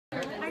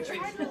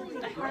tried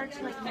really hard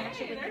to like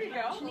match it with the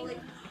captioning.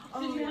 Oh,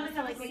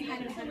 so like we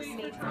kind of have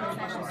made some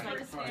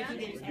sessions so like if you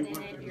didn't edit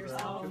it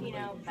yourself, you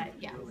know, but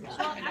yeah.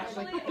 Well,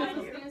 actually, I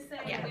was going to say,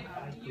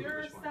 if you're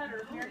a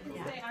setter, here I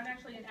can say I'm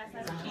actually an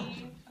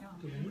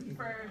SSP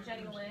for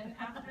Jenny Lynn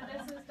after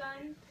this is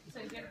done to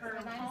get her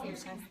home,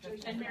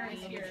 and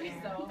Mary's here,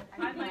 so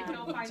I might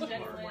go find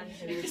Jenny Lynn.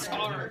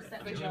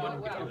 Good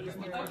job.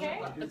 Okay?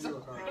 I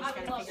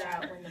would love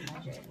that.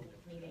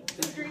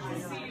 It's great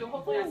to see you.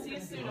 Hopefully I'll see you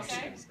soon,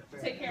 okay?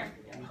 Take care.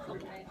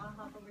 Okay, I'll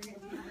hop over here to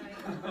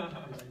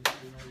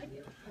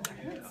you.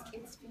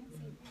 It's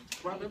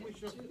fancy. Well, then we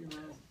just,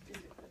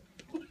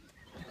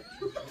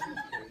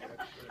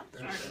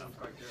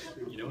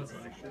 You know what's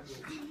funny?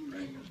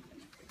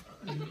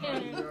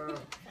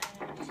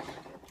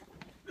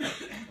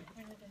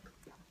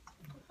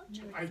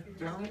 I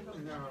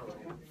don't know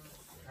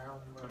how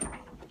much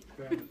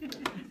benefit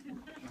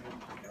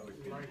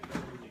I like.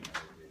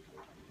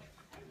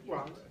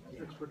 Well,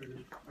 that's what it is.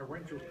 I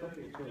went to a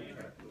couple of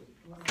protests.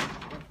 I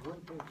went to one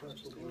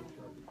protest for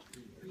workshop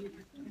retreat.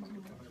 And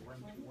I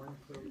went to one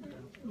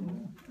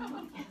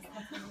protest.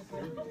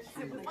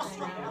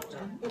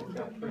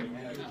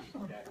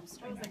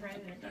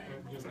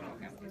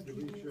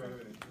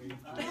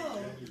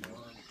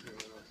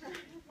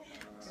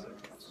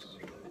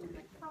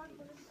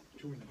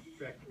 To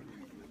infect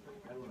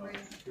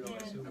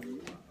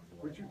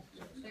which is,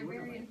 they're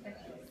very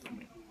infectious.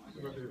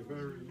 but they're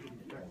very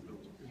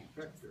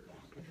infective.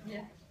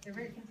 Yeah, they're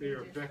very They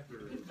are contagious.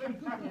 vectors.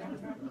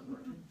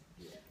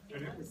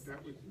 And that was the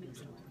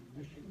initial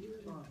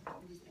response.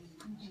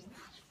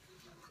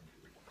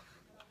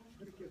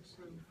 But it gets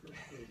so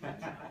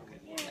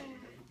frustrating.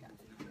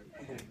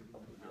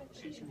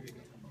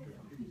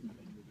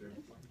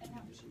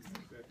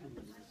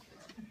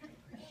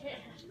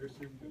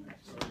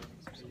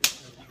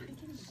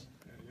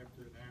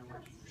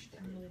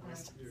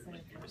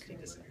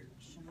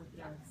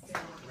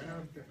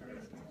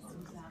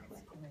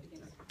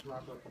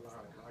 Drop up a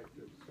lot of light,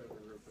 etc.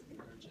 But you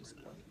know, just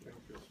think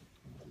that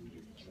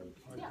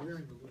I'm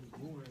hearing a little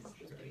more and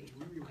really.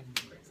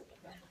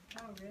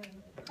 Oh, really?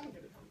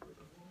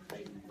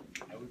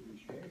 I would be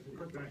sure.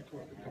 But then I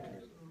talk to people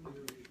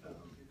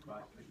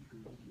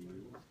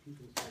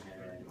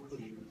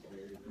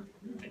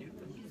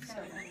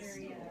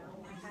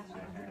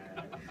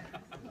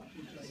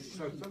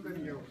so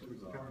somebody else was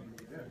telling me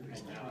that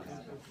it's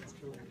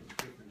children is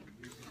different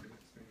using that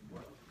same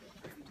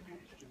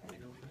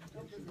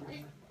way.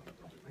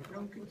 I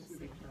don't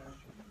consider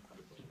passion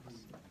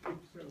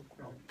itself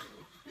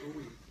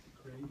always the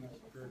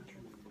greatest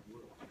virtue in the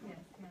world.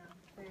 Yes, no.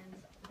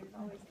 There's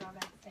always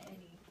drawbacks to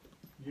any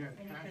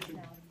Passion,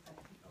 personality.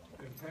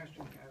 and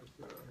passion has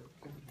a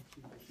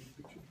tendency to be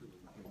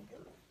particularly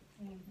dangerous.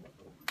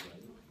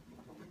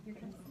 Here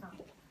comes Tom.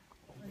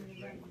 When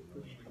you're ready.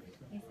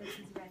 He says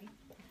he's ready.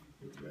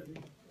 You ready?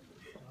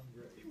 I'm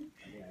ready.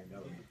 Yeah, I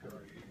know.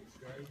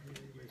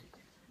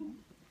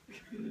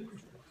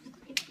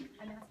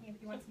 I'm asking if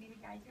he wants me to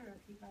guide you or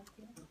if he'd like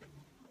to.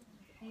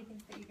 He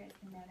thinks that you guys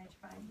can manage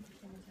fine. You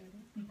can observe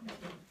it.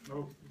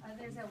 Oh.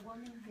 There's a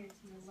woman here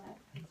to your left,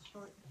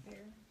 short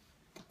hair.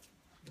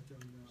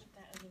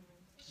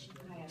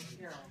 Hi, I'm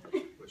Carol.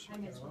 Hi,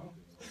 Miss Ray.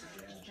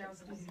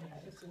 Carol's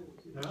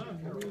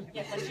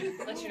Yeah,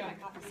 let you know I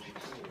caught this.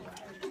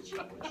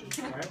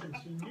 I haven't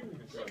seen you in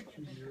about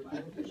 2 years. I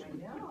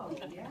know,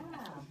 yeah.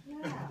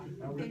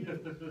 Okay,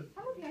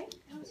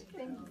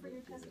 thank you for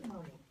your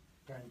testimony.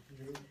 Thank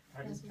you. I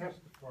didn't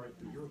testify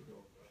to your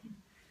bill.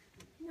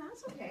 No,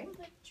 it's okay.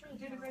 You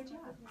did a great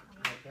job.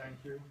 Well, thank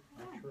you.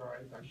 I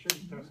tried. I should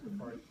have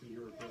testified to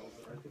your bill,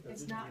 but I think I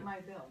It's didn't not get- my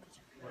bill.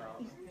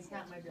 Well, It's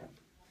not my bill.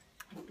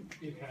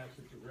 it has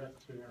a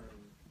direct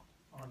bearing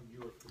on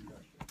your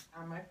profession.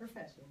 On my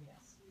profession,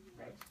 yes.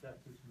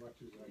 That's as much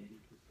as I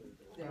need to say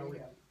that. There you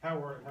go. How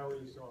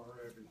is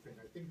everything?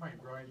 I think my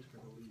bride's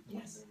gonna leave in a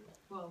Yes. minute.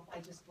 Well, I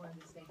just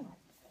wanted to say hi.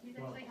 He's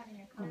actually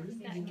having a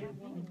conversation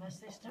with My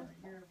sister.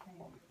 You're okay.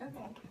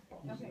 Okay.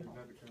 He's Okay. in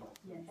another country.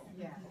 Yes.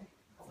 Yeah.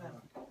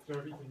 Well, So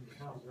everything,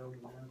 how's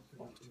everyone else?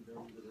 Everything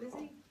going good?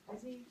 busy? Yeah, I'm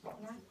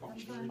Very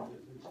fine.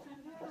 busy.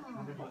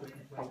 How many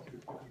different places,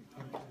 different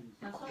countries?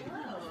 Hello.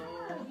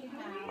 We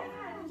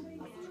have a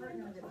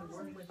partner that we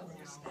work with now.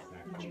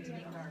 We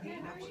take our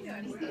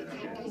captions.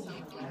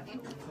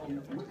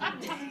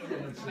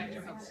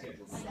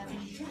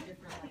 7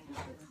 different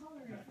languages.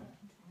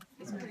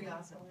 It's pretty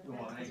awesome.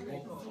 It's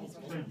pretty cool. So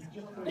you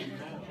just put it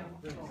down.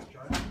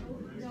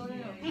 No.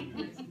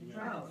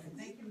 Oh,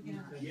 thank you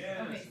again.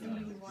 Yes. Okay, so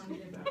you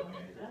wanted to